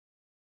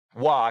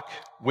walk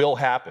will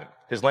happen.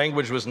 His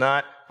language was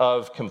not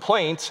of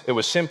complaint. It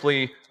was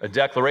simply a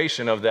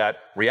declaration of that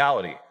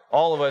reality.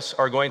 All of us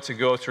are going to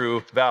go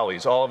through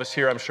valleys. All of us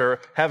here, I'm sure,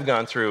 have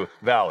gone through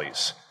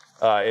valleys.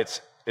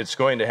 It's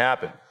going to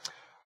happen.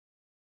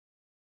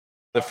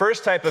 The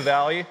first type of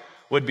valley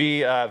would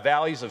be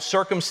valleys of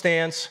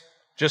circumstance,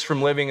 just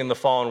from living in the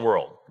fallen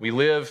world. We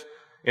live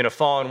in a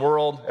fallen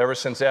world ever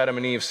since Adam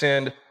and Eve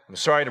sinned. I'm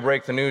sorry to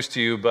break the news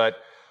to you, but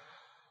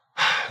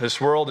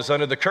this world is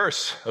under the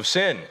curse of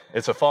sin.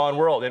 It's a fallen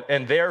world.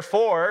 And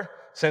therefore,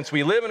 since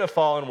we live in a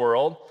fallen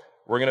world,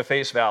 we're going to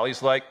face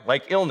valleys like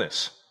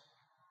illness,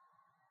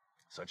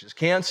 such as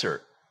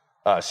cancer.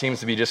 Seems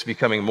to be just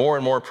becoming more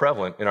and more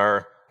prevalent in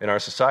our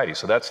society.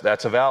 So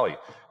that's a valley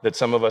that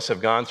some of us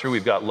have gone through.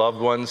 We've got loved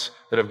ones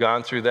that have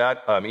gone through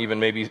that. Even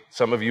maybe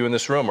some of you in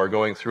this room are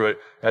going through it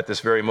at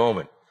this very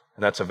moment.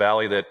 And that's a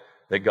valley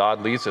that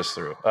God leads us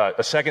through.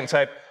 A second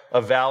type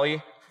of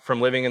valley from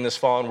living in this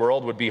fallen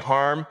world would be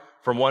harm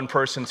from one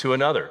person to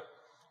another.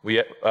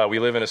 We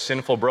live in a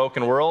sinful,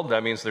 broken world.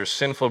 That means there's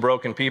sinful,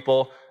 broken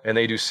people, and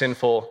they do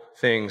sinful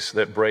things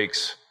that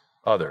breaks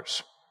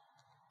others.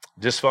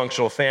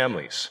 Dysfunctional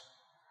families.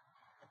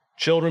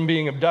 Children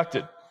being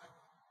abducted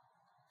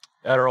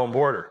at our own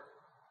border.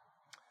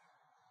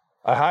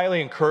 I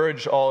highly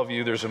encourage all of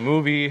you, there's a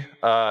movie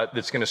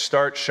that's going to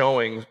start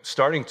showing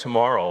starting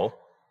tomorrow,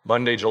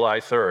 Monday, July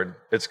 3rd.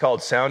 It's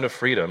called Sound of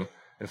Freedom.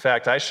 In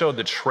fact, I showed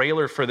the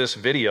trailer for this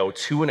video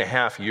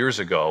 2.5 years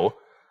ago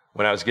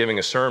when I was giving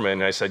a sermon.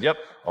 And I said, yep,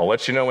 I'll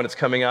let you know when it's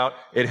coming out.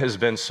 It has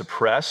been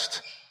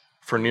suppressed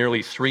for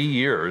nearly 3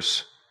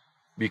 years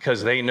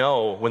because they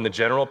know when the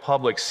general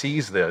public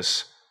sees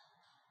this,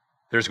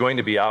 there's going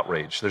to be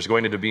outrage. There's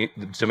going to be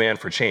demand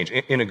for change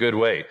in a good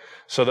way.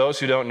 So those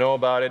who don't know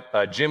about it,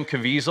 Jim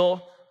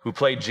Caviezel, who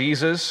played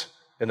Jesus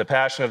in The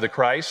Passion of the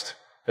Christ,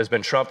 has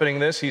been trumpeting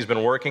this. He's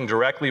been working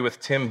directly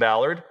with Tim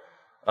Ballard,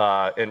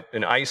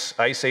 an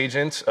ICE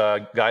agent,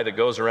 guy that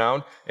goes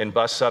around and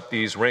busts up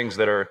these rings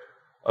that are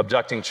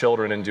abducting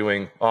children and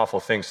doing awful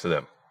things to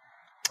them.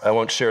 I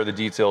won't share the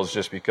details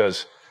just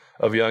because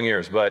of young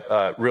ears,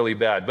 but really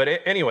bad. But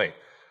anyway,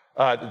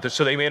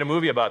 so they made a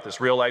movie about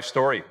this real-life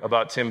story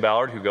about Tim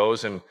Ballard, who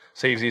goes and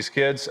saves these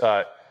kids.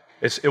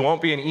 It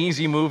won't be an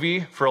easy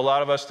movie for a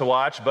lot of us to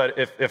watch, but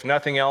if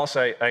nothing else,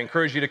 I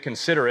encourage you to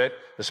consider it,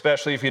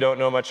 especially if you don't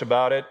know much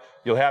about it.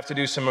 You'll have to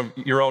do some of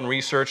your own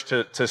research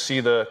to see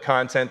the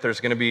content.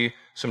 There's going to be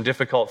some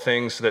difficult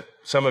things that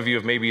some of you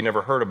have maybe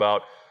never heard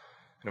about.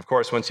 And of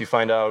course, once you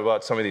find out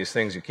about some of these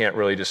things, you can't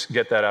really just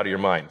get that out of your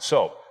mind.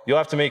 So you'll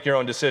have to make your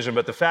own decision.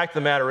 But the fact of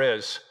the matter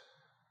is,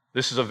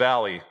 this is a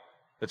valley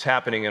that's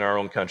happening in our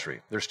own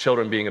country. There's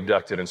children being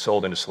abducted and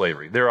sold into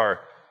slavery. There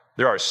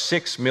are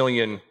 6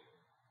 million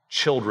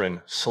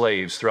children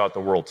slaves throughout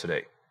the world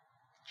today.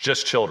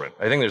 Just children.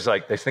 I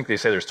think they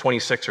say there's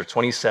 26 or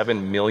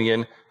 27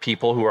 million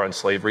people who are in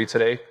slavery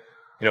today.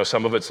 You know,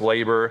 some of it's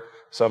labor,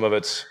 some of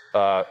it's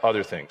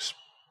other things.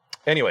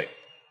 Anyway,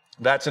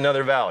 that's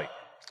another valley.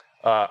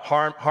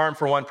 Harm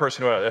for one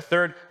person to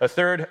another. A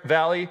third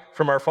valley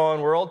from our fallen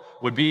world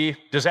would be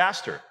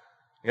disaster.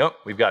 You know,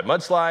 we've got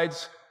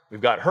mudslides,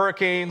 we've got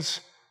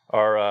hurricanes.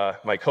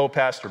 My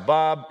co-pastor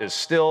Bob is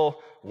still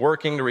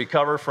working to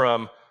recover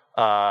from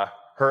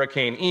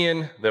Hurricane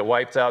Ian that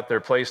wiped out their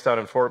place down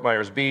in Fort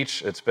Myers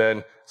Beach. It's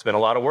been a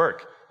lot of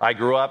work. I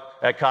grew up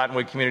at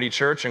Cottonwood Community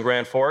Church in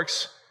Grand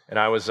Forks, and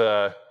I was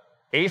an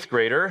 8th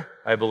grader,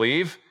 I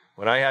believe,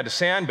 when I had to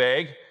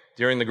sandbag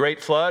during the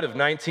Great Flood of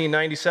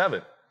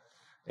 1997.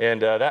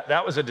 And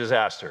that was a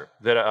disaster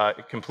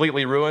that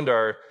completely ruined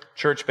our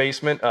church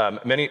basement.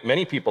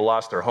 Many people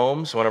lost their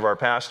homes. One of our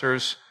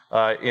pastors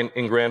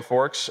in Grand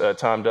Forks,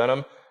 Tom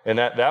Dunham, and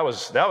that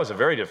was a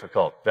very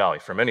difficult valley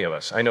for many of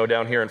us. I know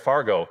down here in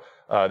Fargo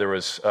there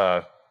was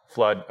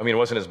flood. I mean, it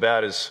wasn't as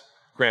bad as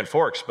Grand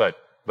Forks, but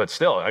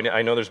still,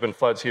 I know there's been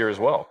floods here as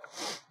well.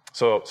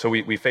 So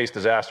we face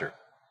disaster.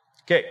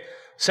 Okay.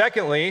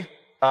 Secondly,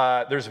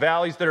 there's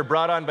valleys that are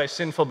brought on by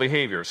sinful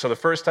behavior. So the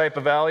first type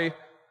of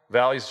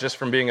valleys just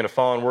from being in a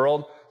fallen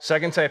world.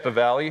 Second type of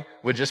valley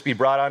would just be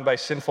brought on by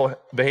sinful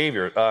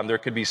behavior. There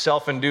could be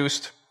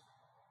self-induced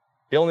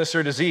illness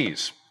or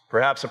disease.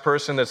 Perhaps a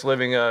person that's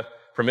living a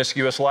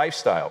promiscuous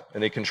lifestyle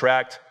and they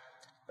contract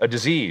a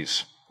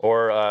disease,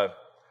 or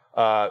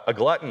a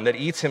glutton that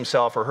eats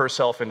himself or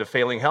herself into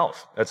failing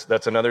health.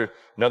 That's another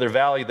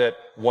valley that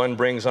one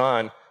brings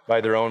on by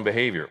their own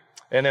behavior.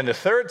 And then the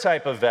third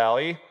type of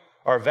valley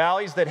are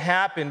valleys that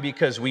happen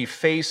because we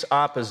face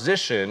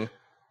opposition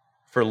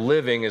for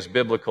living as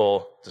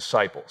biblical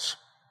disciples.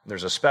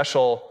 There's a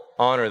special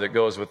honor that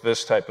goes with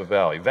this type of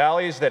valley.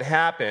 Valleys that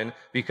happen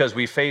because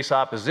we face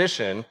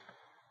opposition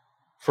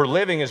for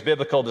living as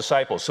biblical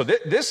disciples. So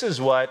this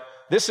is what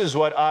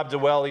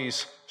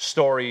Abdeweli's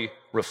story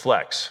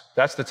reflects.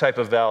 That's the type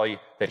of valley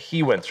that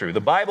he went through.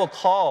 The Bible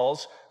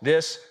calls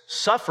this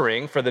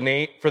suffering for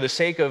the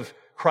sake of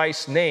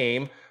Christ's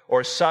name,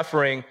 or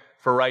suffering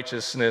for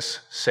righteousness'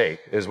 sake,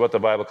 is what the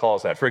Bible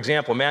calls that. For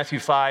example, Matthew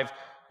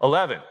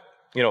 5:11.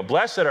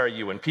 Blessed are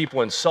you when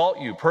people insult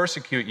you,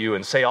 persecute you,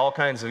 and say all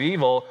kinds of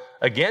evil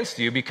against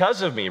you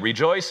because of me.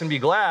 Rejoice and be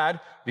glad,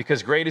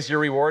 because great is your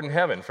reward in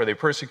heaven, for they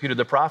persecuted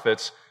the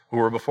prophets who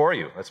were before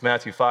you. That's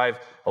Matthew 5,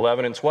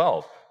 11, and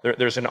 12.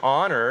 There's an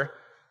honor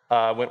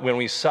when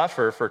we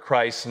suffer for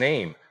Christ's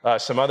name.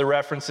 Some other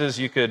references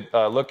you could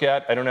look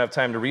at. I don't have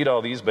time to read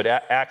all these, but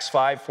Acts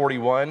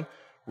 5:41,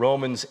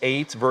 Romans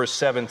 8, verse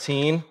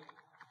 17.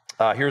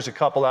 Here's a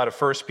couple out of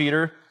 1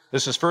 Peter.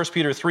 This is 1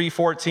 Peter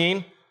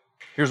 3:14.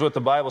 Here's what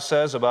the Bible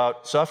says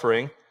about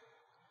suffering.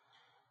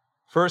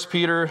 1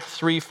 Peter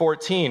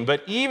 3:14,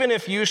 but even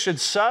if you should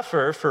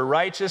suffer for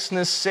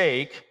righteousness'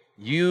 sake,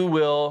 you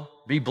will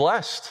be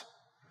blessed.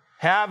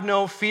 Have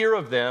no fear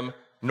of them,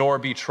 nor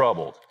be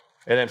troubled.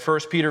 And then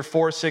 1 Peter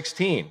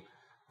 4:16,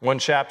 one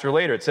chapter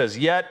later, it says,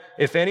 yet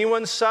if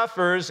anyone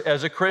suffers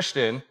as a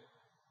Christian,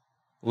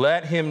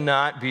 let him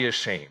not be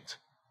ashamed.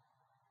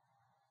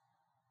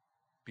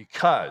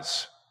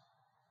 Because,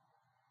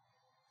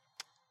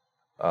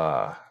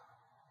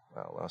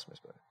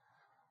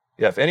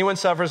 if anyone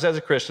suffers as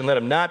a Christian, let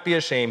him not be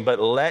ashamed, but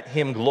let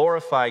him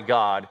glorify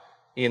God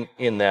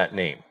in that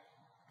name.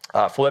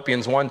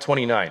 Philippians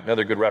 1:29,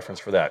 another good reference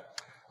for that.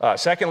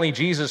 Secondly,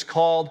 Jesus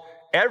called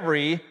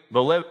every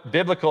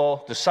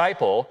biblical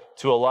disciple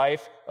to a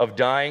life of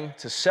dying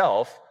to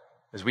self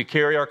as we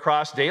carry our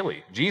cross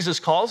daily. Jesus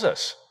calls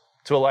us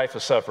to a life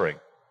of suffering.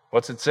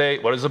 What's it say?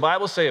 What does the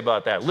Bible say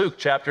about that? Luke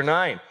chapter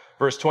 9,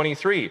 verse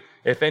 23.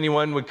 If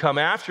anyone would come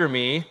after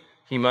me,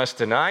 he must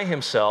deny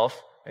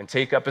himself and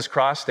take up his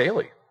cross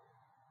daily.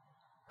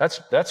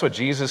 That's what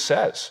Jesus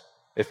says.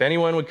 If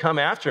anyone would come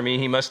after me,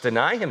 he must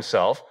deny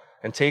himself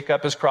and take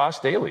up his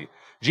cross daily.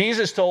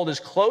 Jesus told his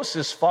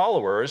closest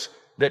followers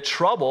that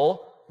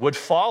trouble would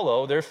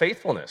follow their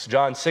faithfulness.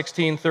 John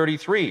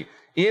 16:33.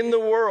 In the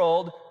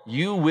world,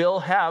 you will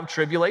have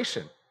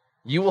tribulation.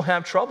 You will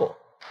have trouble.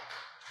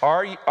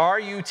 Are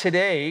you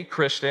today,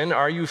 Christian,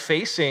 are you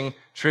facing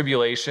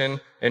tribulation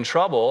and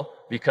trouble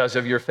because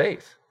of your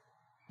faith?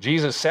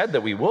 Jesus said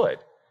that we would.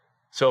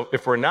 So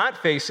if we're not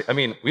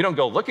facing, we don't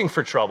go looking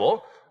for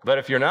trouble, but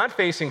if you're not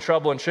facing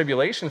trouble and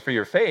tribulation for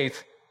your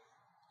faith,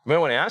 you might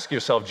want to ask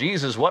yourself,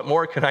 Jesus, what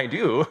more can I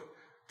do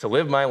to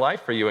live my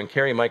life for you and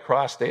carry my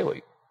cross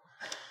daily?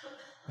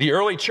 The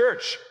early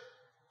church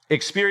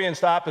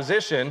experienced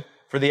opposition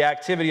for the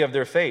activity of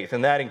their faith,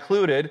 and that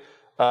included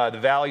the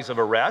valleys of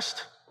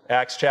arrest,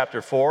 Acts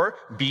chapter 4,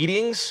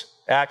 beatings,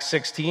 Acts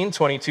 16,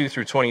 22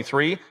 through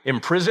 23,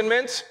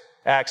 imprisonment,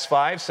 Acts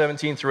 5,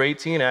 17 through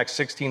 18, Acts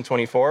 16,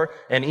 24,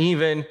 and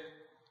even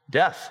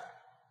death.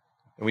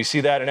 And we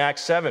see that in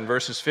Acts 7,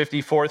 verses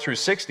 54 through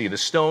 60, the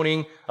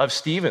stoning of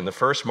Stephen, the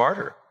first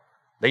martyr.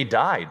 They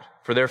died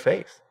for their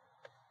faith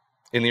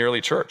in the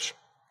early church.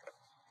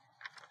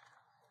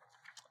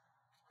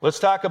 Let's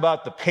talk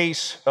about the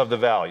pace of the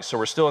valley. So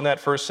we're still in that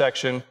first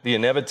section, the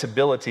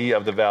inevitability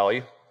of the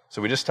valley.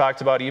 So we just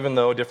talked about, even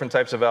though, different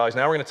types of valleys.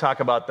 Now we're going to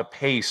talk about the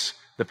pace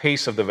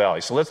of the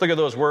valley. So let's look at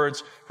those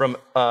words from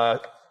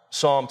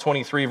Psalm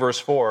 23, verse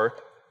 4,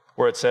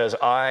 where it says,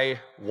 I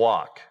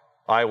walk.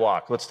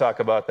 Let's talk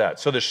about that.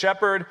 So the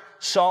shepherd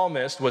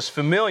psalmist was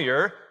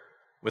familiar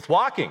with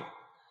walking.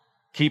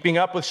 Keeping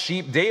up with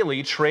sheep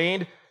daily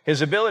trained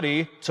his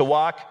ability to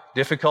walk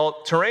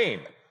difficult terrain.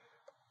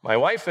 My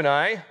wife and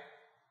I,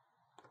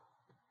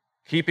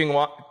 keeping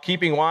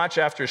watch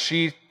after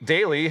sheep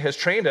daily has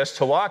trained us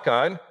to walk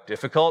on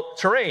difficult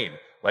terrain,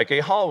 like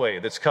a hallway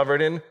that's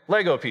covered in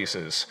Lego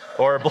pieces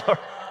or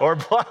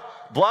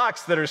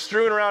blocks that are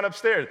strewn around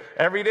upstairs.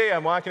 Every day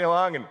I'm walking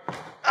along and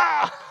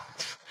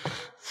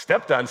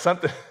stepped on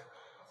something.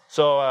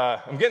 So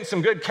I'm getting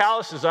some good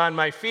calluses on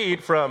my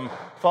feet from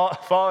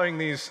following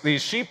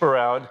these sheep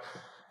around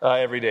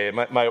every day.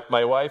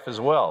 My wife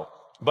as well.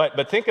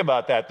 But think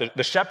about that.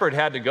 The shepherd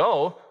had to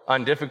go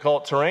on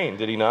difficult terrain,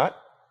 did he not?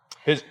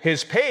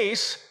 His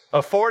pace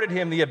afforded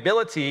him the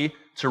ability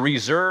to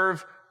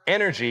reserve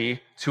energy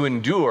to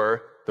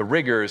endure the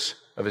rigors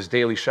of his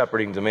daily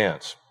shepherding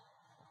demands.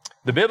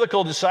 For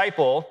biblical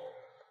disciples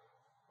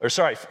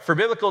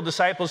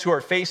who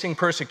are facing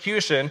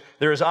persecution,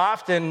 there is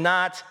often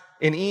not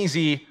an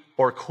easy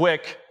or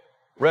quick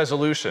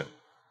resolution.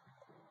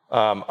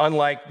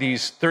 Unlike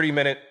these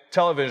 30-minute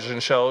television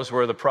shows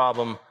where the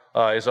problem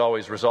is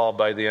always resolved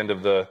by the end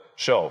of the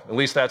show. At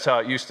least that's how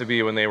it used to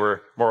be when they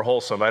were more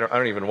wholesome. I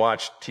don't even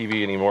watch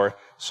TV anymore.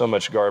 So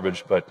much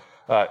garbage. But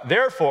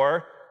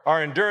therefore,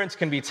 our endurance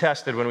can be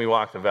tested when we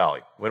walk the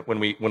valley, when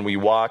we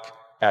walk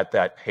at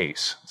that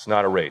pace. It's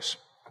not a race.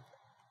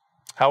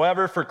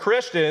 However, for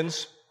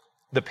Christians,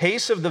 the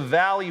pace of the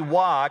valley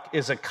walk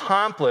is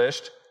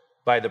accomplished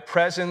by the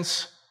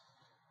presence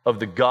of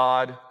the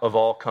God of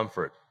all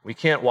comfort. We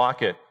can't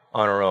walk it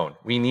on our own.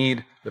 We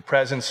need the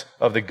presence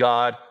of the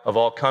God of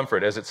all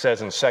comfort, as it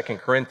says in 2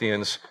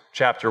 Corinthians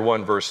chapter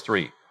 1, verse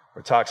 3,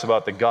 where it talks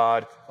about the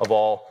God of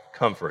all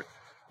comfort.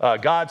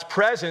 God's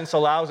presence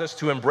allows us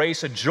to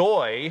embrace a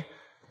joy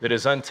that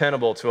is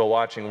untenable to a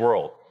watching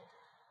world.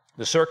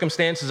 The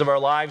circumstances of our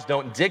lives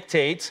don't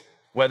dictate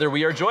whether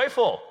we are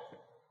joyful.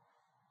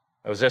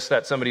 I was just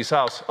at somebody's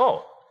house.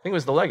 Oh, think it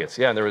was the Legates.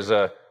 Yeah, and there was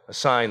a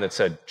sign that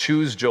said,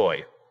 choose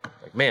joy.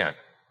 Like, man,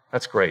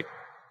 that's great.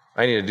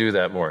 I need to do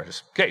that more.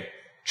 Just, okay,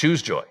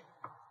 choose joy.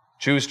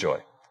 Choose joy.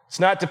 It's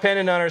not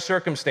dependent on our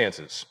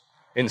circumstances.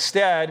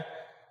 Instead,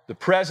 the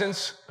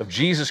presence of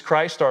Jesus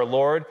Christ, our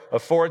Lord,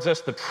 affords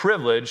us the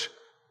privilege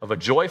of a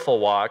joyful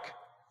walk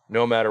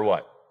no matter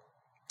what.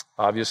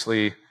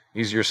 Obviously,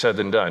 easier said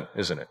than done,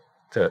 isn't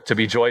it? To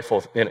be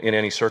joyful in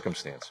any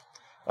circumstance.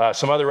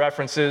 Some other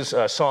references,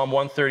 Psalm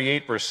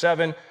 138, verse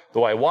 7,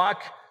 though I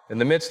walk in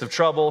the midst of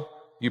trouble,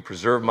 you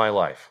preserve my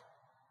life.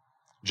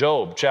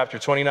 Job, chapter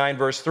 29,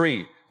 verse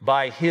 3,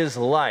 by his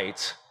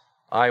light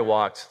I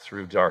walked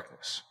through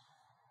darkness.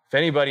 If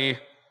anybody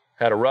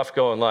had a rough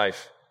go in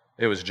life,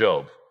 it was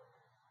Job.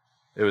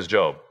 It was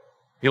Job.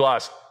 He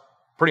lost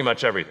pretty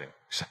much everything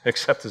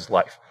except his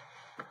life.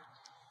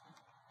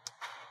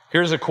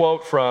 Here's a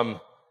quote from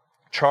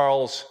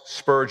Charles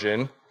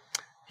Spurgeon.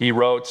 He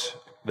wrote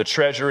The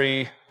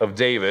Treasury of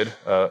David,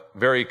 a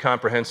very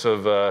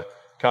comprehensive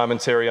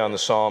commentary on the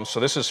Psalms. So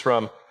this is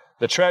from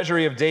The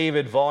Treasury of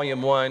David,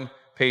 Volume 1,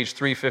 page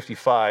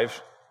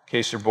 355, in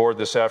case you're bored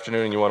this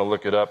afternoon and you want to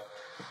look it up.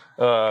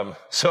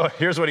 So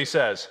here's what he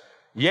says.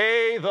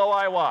 Yea, though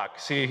I walk.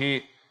 See,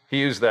 he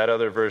used that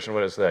other version.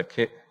 What is that?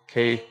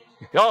 K.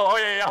 Oh,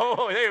 yeah.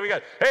 Oh,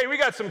 hey, we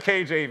got some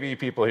KJV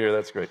people here.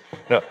 That's great.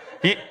 No,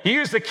 he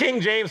used the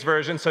King James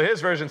version. So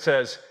his version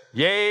says,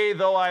 yea,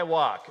 though I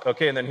walk.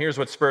 Okay, and then here's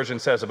what Spurgeon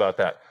says about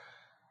that.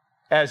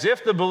 As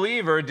if the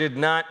believer did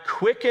not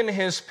quicken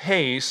his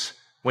pace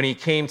when he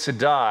came to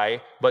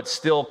die, but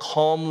still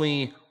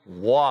calmly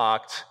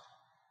walked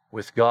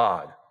with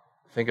God.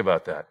 Think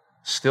about that.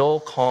 Still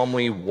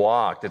calmly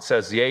walked. It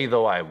says, yea,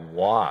 though I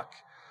walk.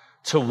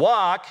 To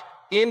walk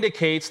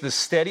indicates the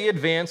steady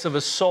advance of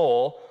a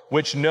soul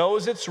which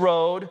knows its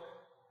road,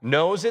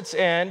 knows its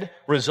end,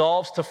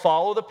 resolves to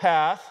follow the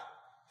path,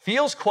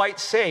 feels quite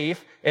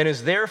safe, and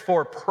is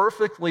therefore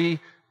perfectly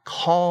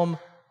calm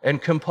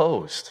and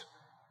composed.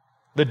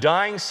 The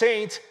dying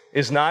saint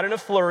is not in a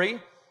flurry.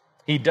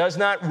 He does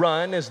not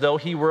run as though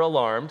he were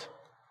alarmed,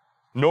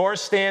 nor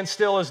stand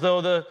still as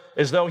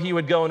though he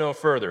would go no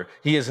further.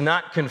 He is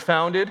not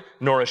confounded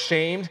nor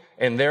ashamed,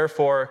 and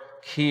therefore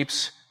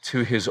keeps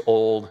to his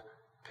old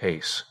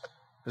pace.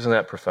 Isn't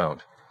that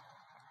profound?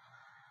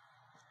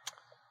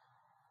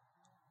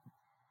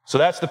 So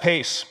that's the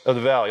pace of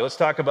the valley. Let's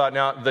talk about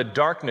now the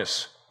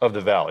darkness of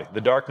the valley. The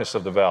darkness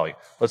of the valley.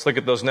 Let's look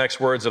at those next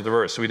words of the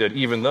verse. So we did,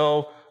 even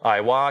though I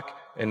walk,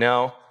 and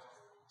now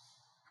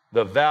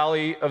the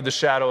valley of the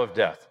shadow of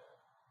death.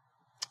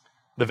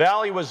 The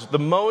valley was the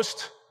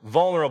most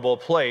vulnerable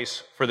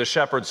place for the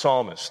shepherd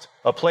psalmist,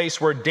 a place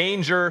where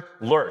danger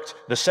lurked.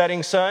 The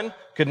setting sun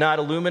could not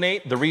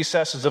illuminate the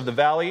recesses of the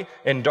valley,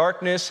 and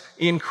darkness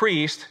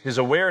increased his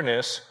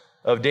awareness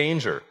of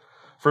danger.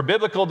 For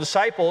biblical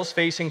disciples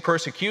facing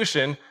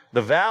persecution,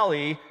 the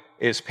valley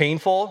is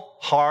painful,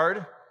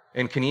 hard,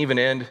 and can even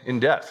end in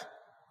death.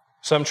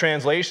 Some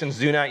translations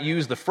do not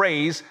use the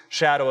phrase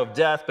shadow of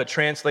death, but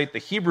translate the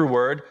Hebrew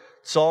word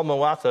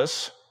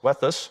Tsalmawethus,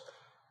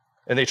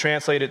 and they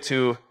translate it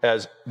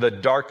as the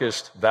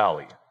darkest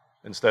valley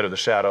instead of the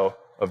shadow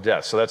of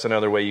death. So that's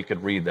another way you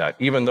could read that.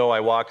 Even though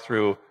I walk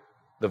through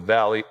the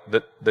valley,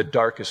 the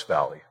darkest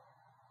valley.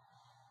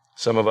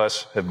 Some of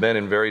us have been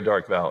in very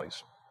dark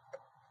valleys.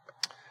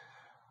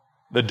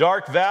 The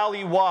dark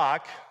valley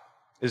walk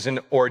is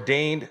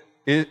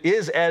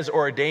as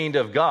ordained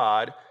of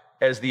God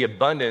as the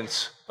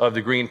abundance of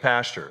the green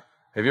pasture.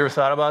 Have you ever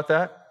thought about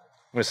that?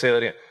 I'm going to say that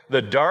again.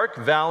 The dark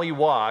valley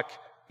walk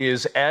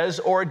is as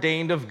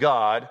ordained of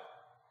God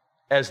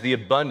as the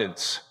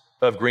abundance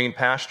of green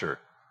pasture.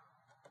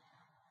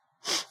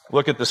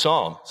 Look at the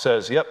psalm. It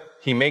says,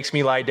 he makes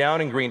me lie down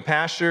in green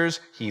pastures.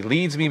 He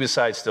leads me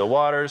beside still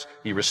waters.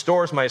 He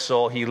restores my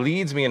soul. He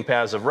leads me in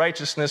paths of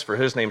righteousness for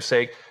his name's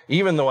sake.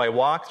 Even though I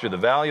walk through the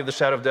valley of the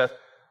shadow of death,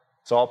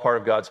 it's all part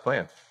of God's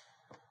plan.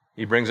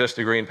 He brings us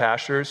to green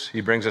pastures.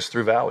 He brings us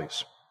through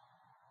valleys.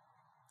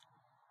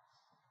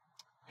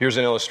 Here's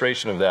an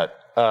illustration of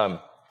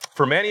that.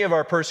 For many of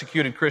our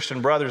persecuted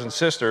Christian brothers and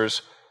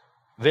sisters,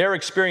 their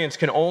experience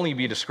can only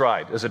be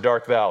described as a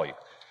dark valley.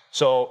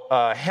 So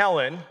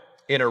Helen,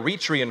 an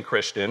Eritrean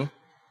Christian,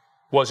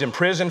 was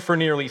imprisoned for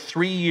nearly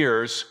 3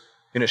 years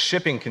in a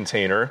shipping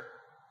container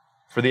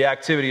for the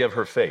activity of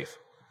her faith,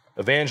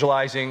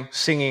 evangelizing,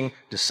 singing,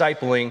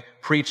 discipling,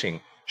 preaching.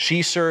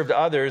 She served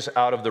others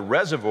out of the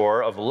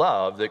reservoir of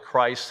love that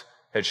Christ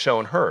had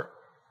shown her.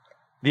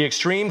 The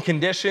extreme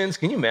conditions,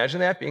 can you imagine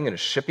that, being in a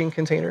shipping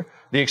container?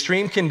 The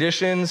extreme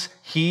conditions,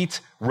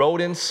 heat,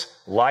 rodents,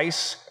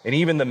 lice, and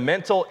even the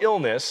mental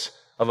illness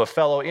of a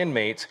fellow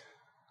inmate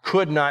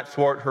could not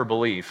thwart her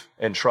belief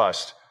and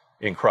trust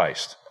in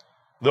Christ.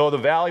 Though the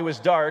valley was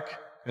dark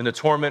and the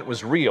torment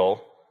was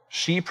real,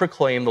 she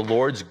proclaimed the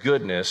Lord's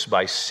goodness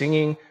by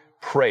singing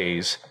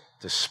praise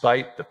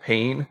despite the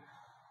pain,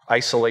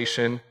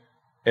 isolation,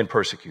 and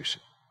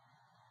persecution.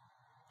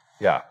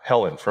 Yeah,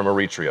 Helen from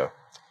Eritrea.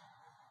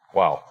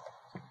 Wow.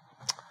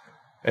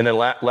 And then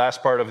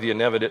last part of the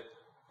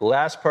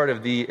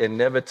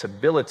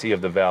inevitability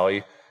of the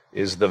valley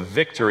is the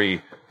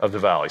victory of the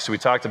valley. So we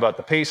talked about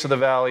the pace of the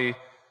valley,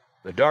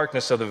 the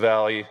darkness of the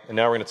valley, and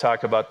now we're going to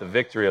talk about the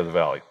victory of the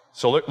valley.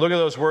 So look at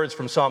those words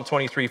from Psalm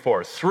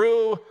 23:4.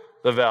 Through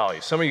the valley.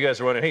 Some of you guys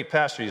are wondering, hey,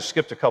 Pastor, you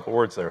skipped a couple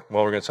words there.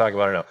 Well, we're going to talk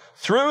about it now.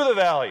 Through the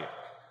valley.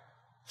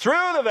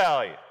 Through the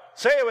valley.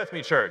 Say it with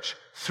me, church.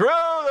 Through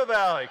the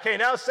valley. Okay,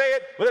 now say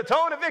it with a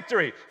tone of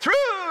victory.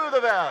 Through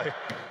the valley.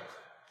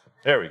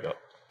 There we go.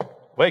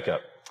 Wake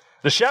up.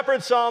 The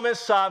shepherd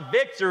psalmist saw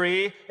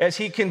victory as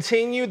he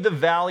continued the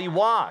valley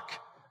walk,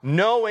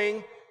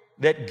 knowing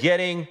that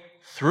getting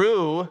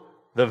through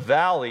the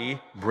valley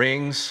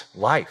brings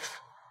life.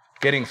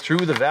 Getting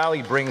through the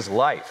valley brings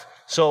life.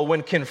 So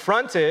when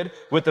confronted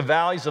with the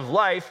valleys of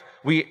life,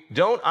 we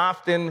don't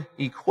often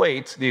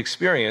equate the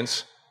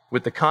experience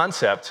with the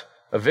concept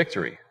of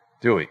victory,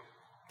 do we?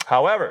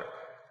 However,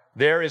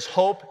 there is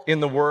hope in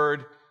the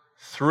word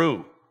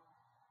through.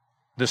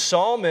 The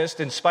psalmist,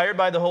 inspired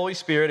by the Holy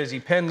Spirit as he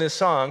penned this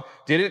song,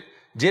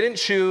 didn't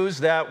choose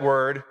that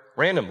word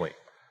randomly.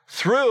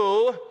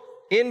 Through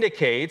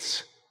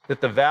indicates that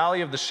the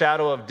valley of the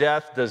shadow of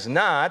death does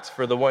not,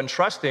 for the one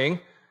trusting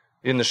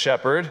in the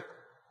shepherd,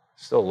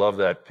 still love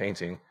that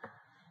painting.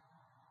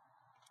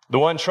 The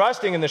one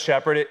trusting in the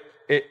shepherd,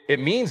 it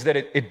means that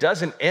it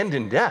doesn't end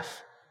in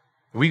death.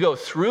 We go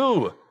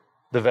through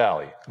the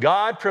valley.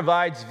 God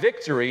provides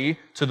victory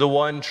to the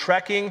one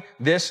trekking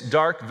this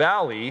dark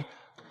valley,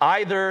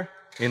 either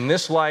in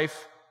this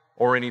life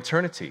or in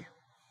eternity.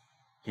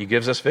 He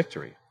gives us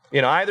victory.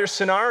 In either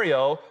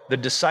scenario, the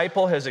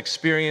disciple has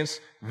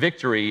experienced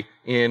victory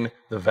in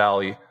the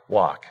valley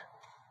walk.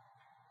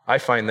 I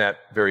find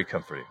that very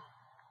comforting.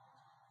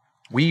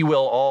 We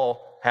will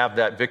all have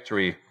that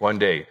victory one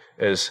day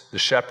as the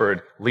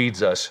shepherd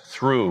leads us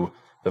through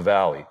the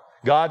valley.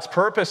 God's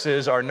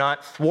purposes are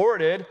not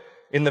thwarted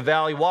in the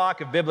valley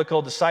walk of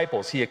biblical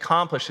disciples. He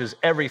accomplishes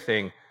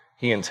everything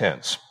he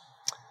intends.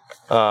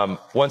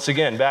 Once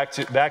again, back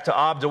to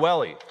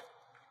Abdweli.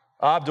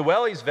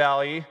 Abdweli's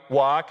valley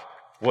walk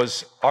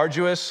was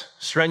arduous,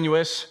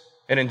 strenuous,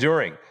 and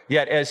enduring.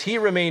 Yet as he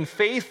remained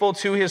faithful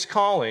to his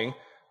calling,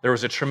 there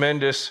was a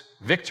tremendous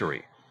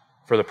victory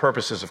for the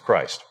purposes of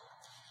Christ.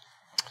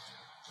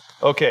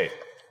 Okay,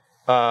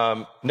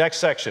 next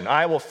section.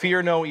 I will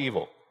fear no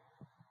evil.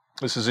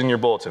 This is in your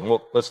bulletin.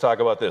 Well, let's talk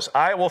about this.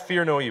 I will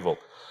fear no evil.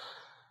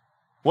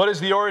 What is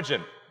the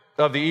origin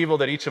of the evil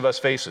that each of us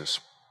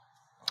faces?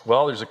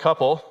 Well, there's a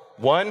couple.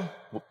 One,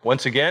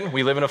 once again,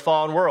 we live in a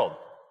fallen world.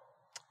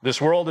 This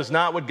world is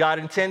not what God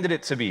intended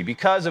it to be.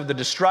 Because of the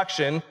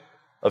destruction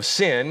of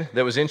sin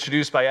that was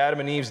introduced by Adam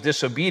and Eve's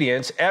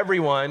disobedience,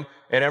 everyone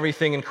and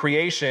everything in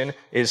creation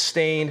is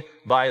stained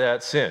by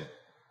that sin.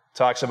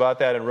 Talks about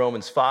that in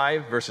Romans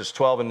 5, verses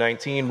 12 and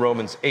 19,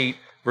 Romans 8,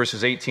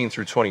 verses 18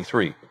 through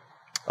 23.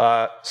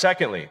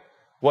 Secondly,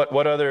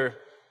 what other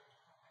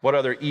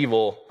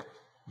evil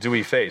do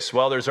we face?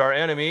 Well, there's our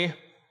enemy,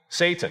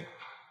 Satan,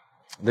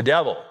 the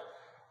devil.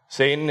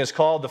 Satan is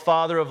called the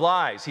father of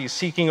lies. He's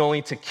seeking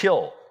only to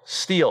kill,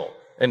 steal,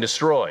 and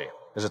destroy,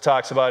 as it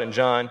talks about in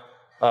John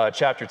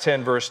chapter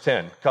 10, verse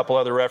 10. A couple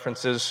other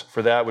references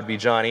for that would be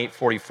John 8,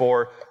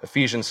 44,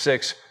 Ephesians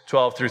 6,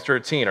 12 through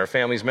 13. Our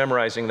family's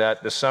memorizing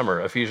that this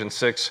summer, Ephesians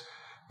 6,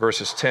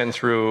 verses 10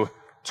 through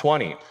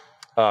 20,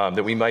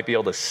 that we might be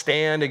able to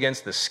stand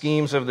against the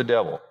schemes of the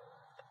devil.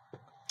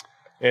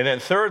 And then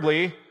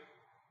thirdly,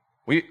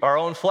 our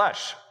own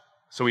flesh.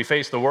 So we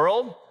face the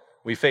world,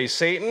 we face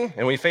Satan,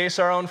 and we face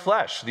our own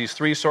flesh, these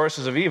three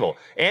sources of evil.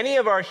 Any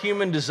of our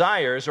human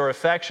desires or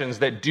affections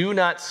that do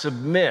not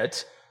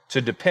submit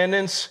to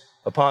dependence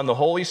upon the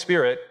Holy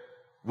Spirit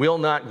will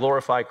not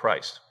glorify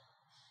Christ.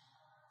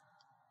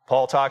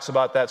 Paul talks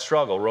about that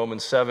struggle,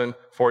 Romans 7,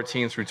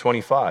 14 through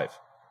 25.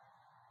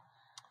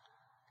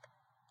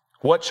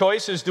 What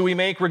choices do we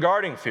make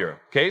regarding fear?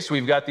 Okay, so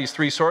we've got these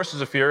three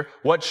sources of fear.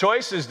 What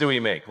choices do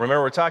we make?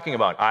 Remember, we're talking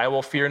about, I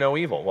will fear no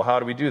evil. Well, how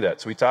do we do that?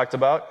 So we talked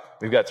about,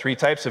 we've got three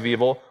types of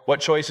evil. What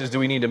choices do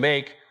we need to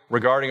make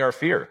regarding our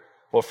fear?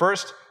 Well,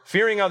 first,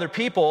 fearing other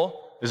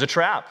people is a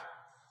trap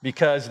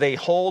because they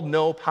hold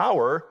no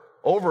power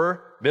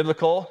over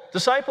biblical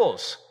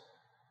disciples.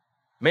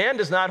 Man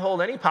does not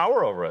hold any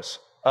power over us.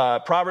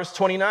 Proverbs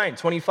 29,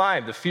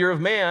 25, the fear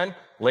of man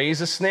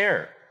lays a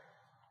snare.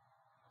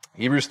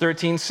 Hebrews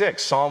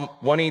 13:6, Psalm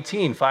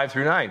 118, 5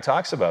 through 9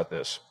 talks about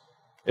this.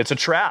 It's a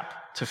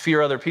trap to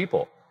fear other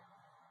people.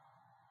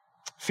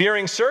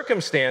 Fearing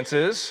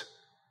circumstances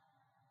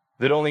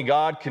that only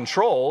God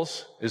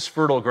controls is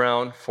fertile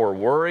ground for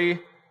worry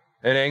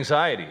and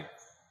anxiety.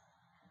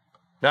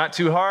 Not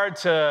too hard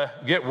to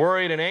get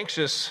worried and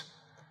anxious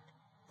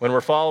when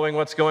we're following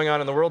what's going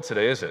on in the world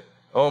today, is it?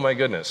 Oh my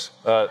goodness.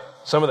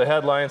 Some of the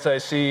headlines I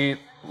see,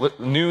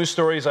 news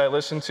stories I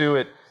listen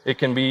to, it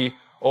can be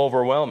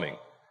overwhelming.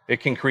 It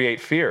can create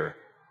fear.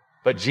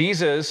 But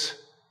Jesus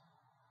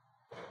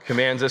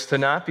commands us to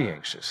not be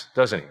anxious,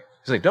 doesn't he?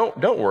 He's like,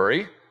 don't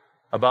worry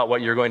about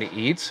what you're going to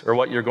eat or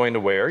what you're going to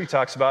wear. He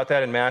talks about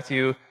that in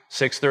Matthew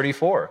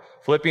 6:34.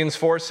 Philippians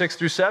 4, 6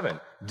 through 7.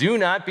 Do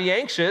not be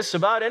anxious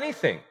about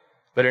anything,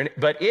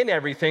 But in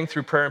everything,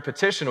 through prayer and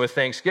petition with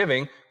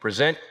thanksgiving,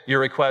 present your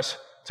requests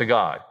to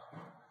God.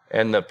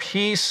 And the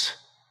peace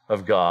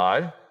of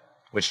God,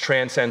 which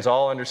transcends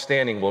all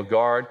understanding, will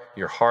guard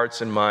your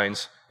hearts and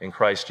minds in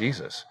Christ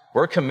Jesus.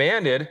 We're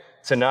commanded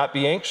to not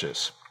be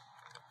anxious.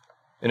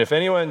 And if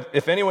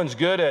anyone's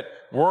good at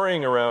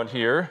worrying around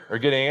here or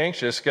getting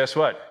anxious, guess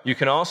what? You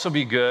can also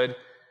be good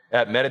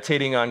at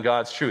meditating on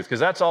God's truth, because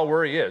that's all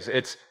worry is.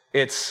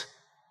 It's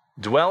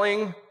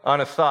dwelling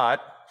on a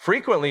thought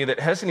frequently that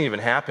hasn't even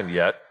happened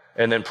yet,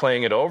 and then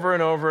playing it over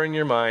and over in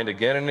your mind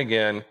again and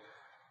again.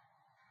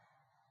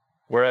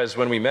 Whereas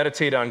when we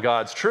meditate on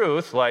God's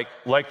truth, like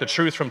the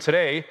truth from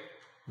today,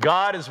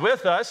 God is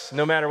with us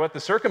no matter what the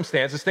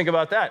circumstances. Think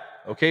about that.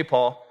 Okay,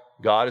 Paul,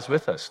 God is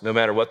with us no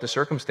matter what the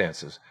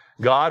circumstances.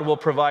 God will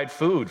provide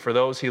food for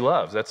those he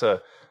loves. That's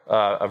a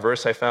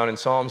verse I found in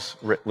Psalms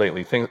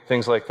lately,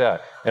 things like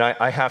that. And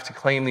I have to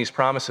claim these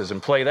promises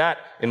and play that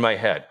in my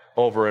head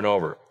over and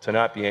over, to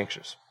not be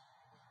anxious.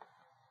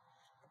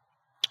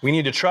 We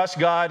need to trust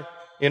God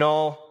in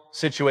all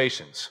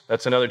situations.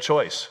 That's another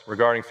choice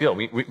regarding field.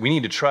 We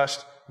need to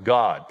trust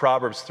God.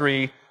 Proverbs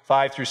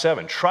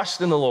 3:5-7.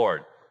 Trust in the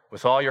Lord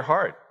with all your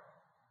heart.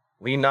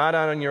 Lean not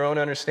on your own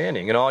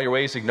understanding. In all your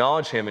ways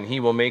acknowledge him, and he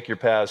will make your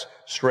paths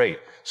straight.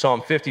 Psalm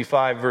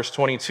 55, verse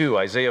 22.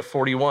 Isaiah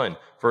 41,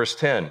 verse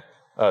 10.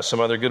 Some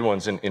other good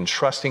ones in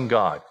trusting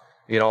God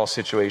in all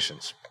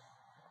situations.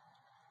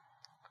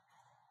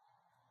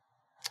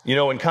 You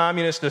know, when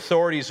communist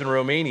authorities in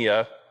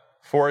Romania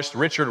forced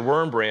Richard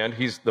Wurmbrand,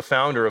 he's the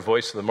founder of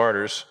Voice of the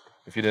Martyrs,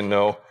 if you didn't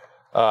know,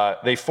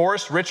 they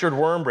forced Richard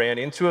Wurmbrand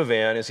into a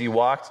van as he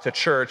walked to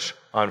church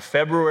on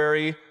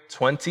February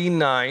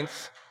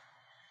 29th,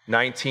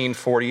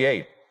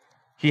 1948.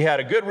 He had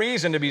a good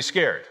reason to be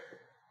scared,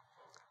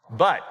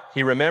 but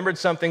he remembered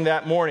something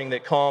that morning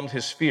that calmed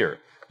his fear.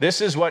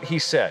 This is what he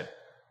said: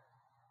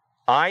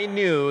 I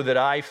knew that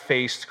I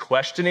faced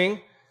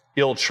questioning,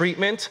 ill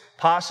treatment,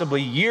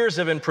 possibly years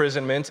of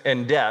imprisonment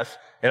and death,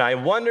 and I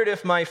wondered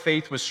if my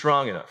faith was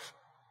strong enough.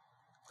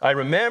 I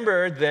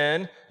remembered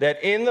then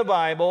that in the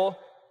Bible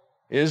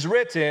is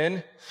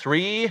written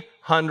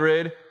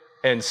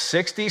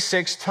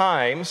 366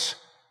 times,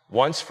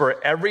 once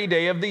for every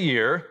day of the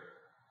year,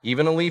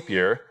 even a leap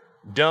year,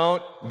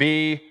 don't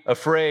be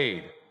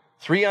afraid.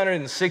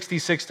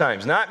 366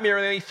 times, not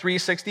merely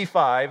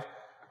 365.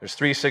 There's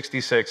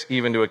 366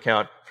 even to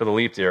account for the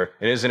leap year.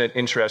 And isn't it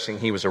interesting,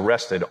 he was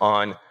arrested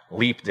on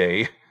Leap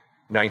Day,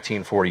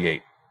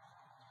 1948.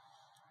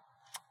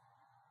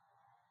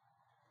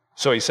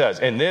 So he says,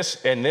 and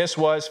this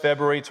was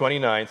February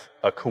 29th,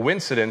 a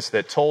coincidence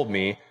that told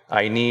me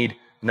I need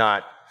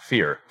not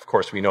fear. Of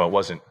course, we know it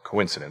wasn't a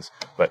coincidence,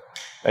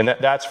 and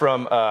that's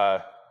from,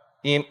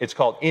 it's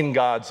called In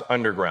God's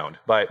Underground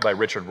by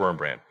Richard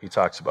Wurmbrand. He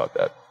talks about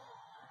that.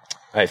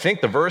 I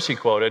think the verse he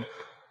quoted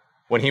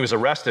when he was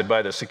arrested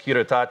by the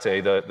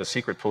Securitate, the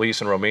secret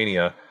police in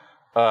Romania,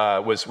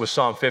 was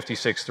Psalm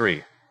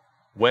 56:3.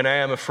 When I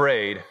am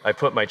afraid, I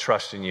put my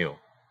trust in you.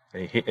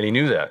 And he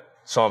knew that,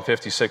 Psalm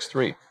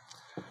 56:3.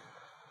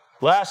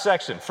 Last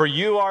section, for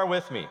you are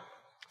with me.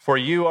 For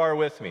you are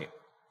with me.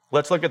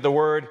 Let's look at the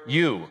word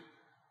you.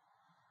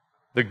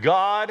 The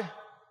God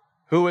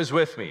who is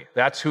with me.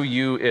 That's who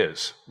you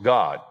is,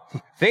 God.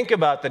 Think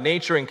about the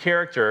nature and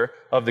character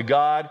of the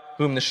God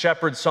whom the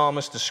shepherd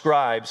psalmist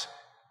describes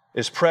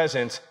is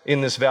present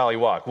in this valley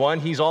walk. One,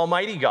 he's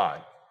Almighty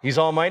God. He's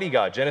Almighty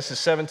God. Genesis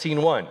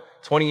 17:1,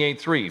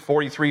 28:3,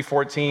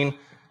 43:14,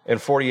 and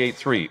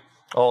 48:3.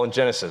 All in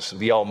Genesis.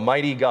 The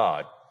Almighty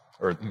God,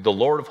 or the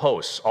Lord of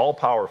hosts,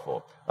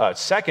 all-powerful.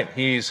 Second,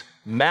 he's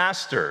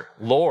Master,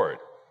 Lord.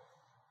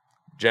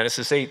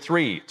 Genesis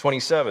 8:3,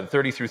 27,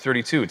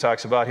 30-32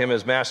 talks about him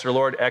as Master,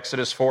 Lord.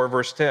 Exodus 4,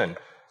 verse 10.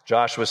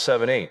 Joshua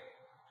 7:8.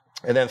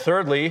 And then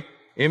thirdly,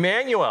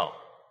 Emmanuel,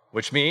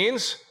 which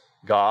means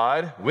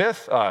God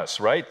with us,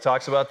 right?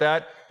 Talks about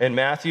that in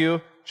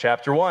Matthew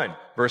chapter 1,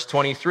 verse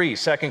 23,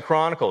 2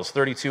 Chronicles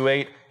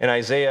 32:8, and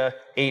Isaiah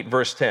 8,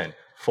 verse 10.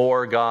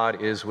 For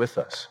God is with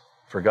us.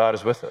 For God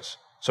is with us.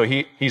 So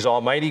he's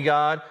Almighty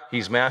God,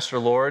 he's Master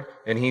Lord,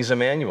 and he's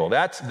Emmanuel.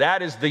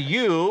 That is the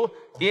you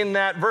in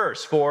that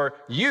verse. For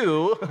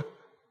you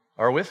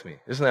are with me.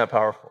 Isn't that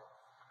powerful?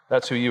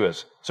 That's who you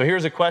is. So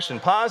here's a question.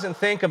 Pause and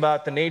think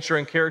about the nature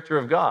and character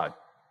of God.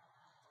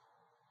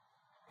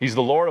 He's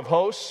the Lord of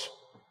hosts.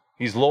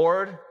 He's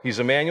Lord. He's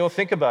Emmanuel.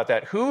 Think about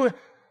that. Who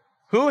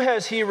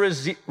has he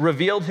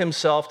revealed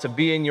himself to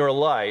be in your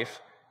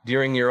life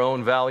during your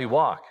own valley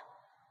walk?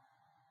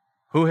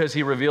 Who has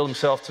he revealed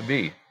himself to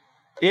be?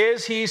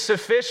 Is he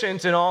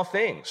sufficient in all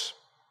things?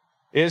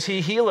 Is he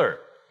healer?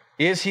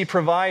 Is he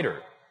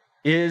provider?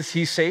 Is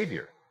he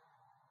savior?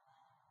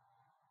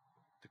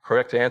 The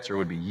correct answer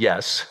would be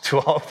yes to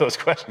all of those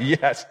questions.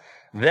 Yes,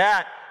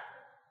 that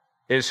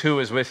is who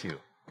is with you.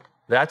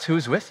 That's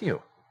who's with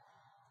you.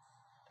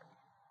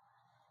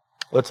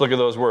 Let's look at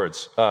those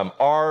words.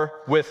 Are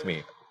with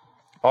me.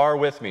 Are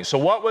with me. So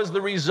what was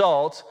the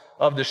result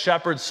of the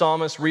shepherd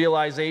psalmist's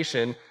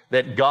realization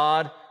that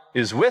God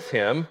is with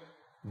him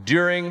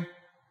during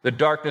the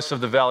darkness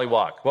of the valley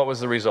walk. What was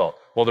the result?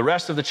 Well, the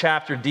rest of the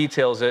chapter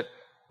details it,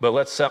 but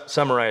let's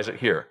summarize it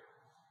here.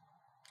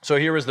 So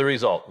here is the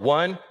result.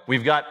 1,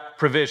 we've got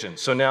provision.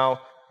 So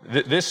now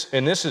this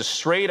is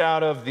straight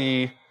out of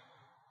the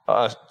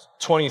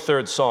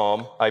 23rd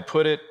Psalm. I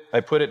put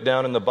it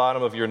down in the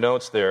bottom of your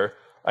notes there.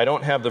 I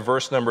don't have the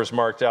verse numbers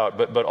marked out,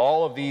 but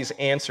all of these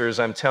answers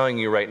I'm telling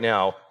you right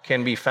now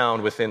can be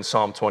found within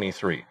Psalm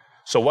 23.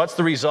 So what's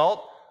the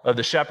result of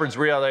the shepherd's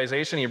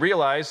realization? He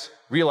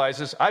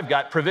realizes I've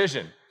got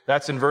provision.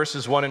 That's in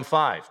verses 1 and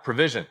 5,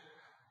 provision.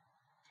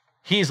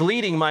 He's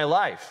leading my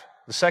life.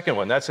 The second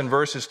one, that's in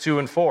verses 2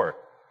 and 4.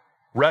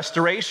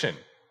 Restoration.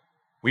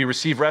 We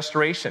receive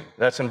restoration.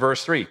 That's in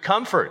verse 3.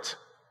 Comfort.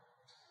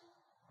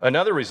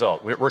 Another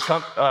result.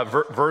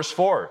 Verse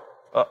 4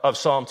 of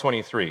Psalm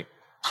 23.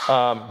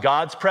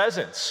 God's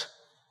presence.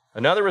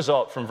 Another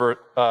result from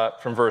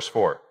verse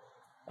 4.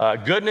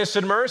 Goodness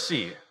and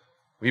mercy.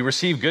 We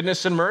receive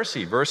goodness and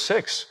mercy. Verse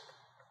 6.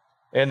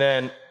 And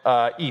then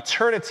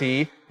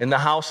eternity in the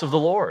house of the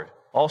Lord.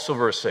 Also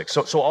verse 6.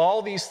 So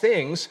all these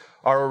things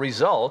are a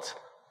result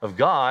of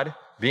God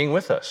being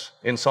with us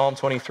in Psalm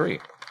 23.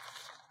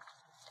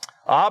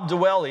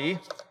 Abdueli,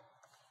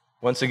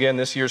 once again,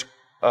 this year's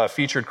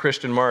featured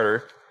Christian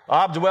martyr,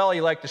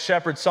 Abdueli, like the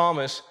shepherd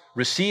psalmist,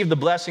 received the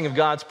blessing of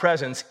God's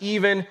presence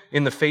even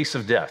in the face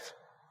of death.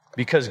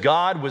 Because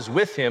God was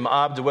with him,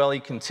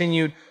 Abdueli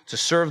continued to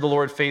serve the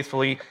Lord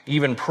faithfully,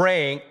 even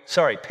paying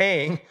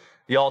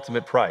the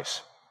ultimate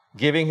price,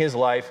 giving his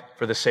life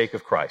for the sake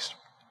of Christ.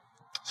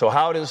 So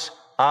how does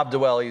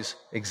Abdueli's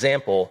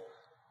example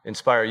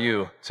inspire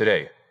you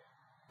today?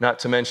 Not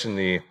to mention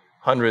the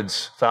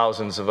hundreds,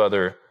 thousands of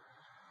other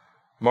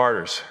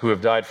martyrs who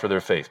have died for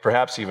their faith,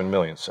 perhaps even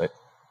millions. Right?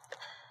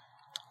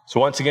 So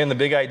once again, the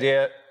big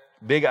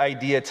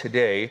idea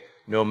today,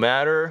 no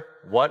matter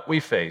what we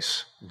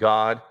face,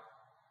 God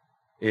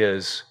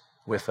is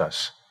with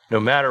us. No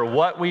matter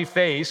what we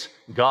face,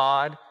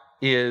 God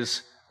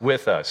is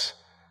with us.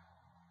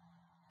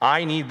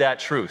 I need that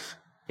truth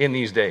in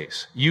these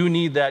days. You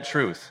need that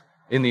truth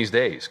in these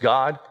days.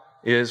 God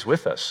is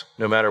with us,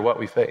 no matter what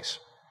we face.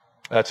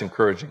 That's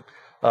encouraging.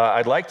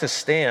 I'd like to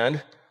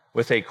stand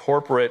with a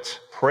corporate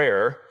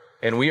prayer,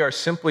 and we are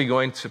simply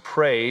going to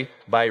pray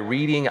by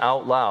reading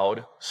out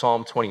loud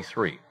Psalm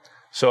 23.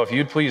 So if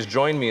you'd please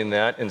join me in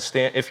that, and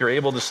stand, if you're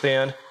able to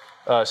stand,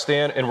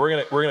 and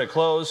we're gonna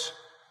close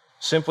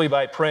simply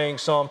by praying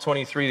Psalm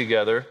 23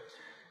 together.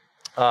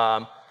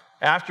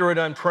 After we're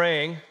done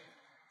praying,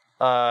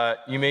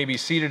 you may be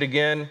seated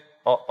again.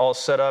 I'll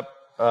set up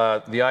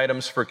the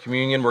items for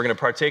communion. We're going to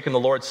partake in the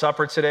Lord's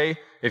Supper today.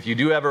 If you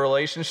do have a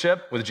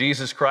relationship with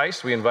Jesus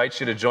Christ, we invite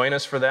you to join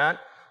us for that.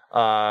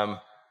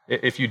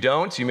 If you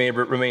don't, you may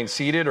remain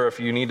seated, or if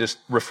you need to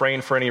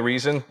refrain for any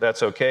reason,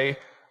 that's okay.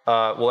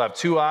 We'll have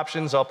 2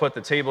 options. I'll put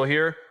the table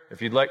here.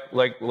 If you'd like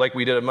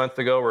we did a month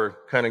ago, we're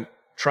kind of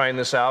trying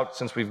this out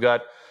since we've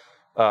got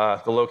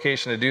the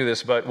location to do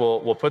this, but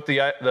we'll put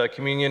the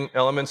communion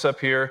elements up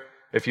here.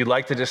 If you'd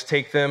like to just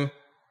take them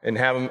and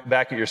have them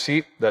back at your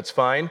seat, that's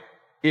fine.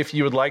 If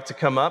you would like to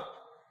come up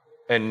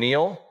and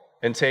kneel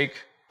and take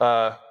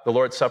the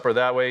Lord's Supper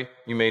that way,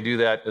 you may do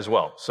that as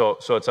well. So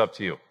it's up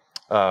to you.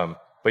 But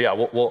yeah,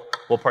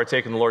 we'll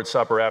partake in the Lord's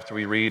Supper after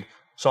we read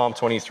Psalm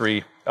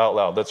 23 out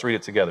loud. Let's read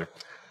it together.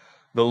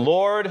 The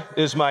Lord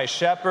is my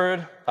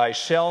shepherd, I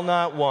shall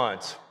not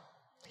want.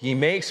 He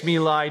makes me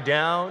lie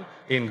down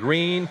in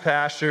green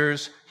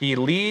pastures. He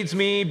leads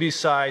me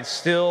beside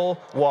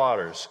still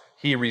waters.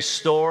 He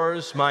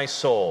restores my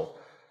soul.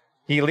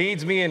 He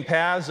leads me in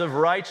paths of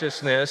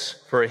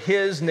righteousness for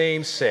his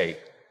name's sake.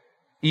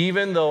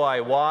 Even though I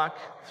walk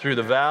through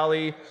the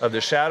valley of the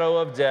shadow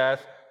of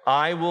death,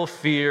 I will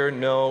fear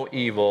no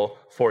evil,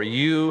 for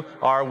you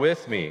are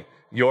with me.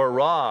 Your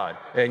rod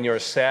and your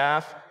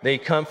staff, they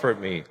comfort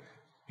me.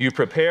 You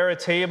prepare a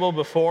table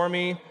before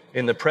me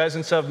in the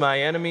presence of my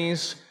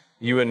enemies.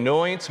 You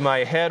anoint my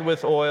head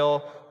with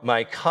oil.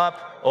 My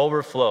cup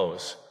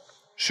overflows.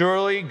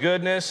 Surely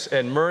goodness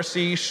and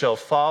mercy shall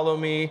follow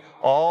me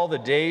all the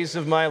days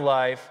of my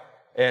life,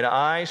 and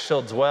I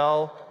shall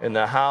dwell in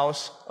the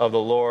house of the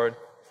Lord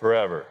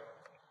forever.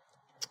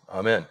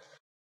 Amen.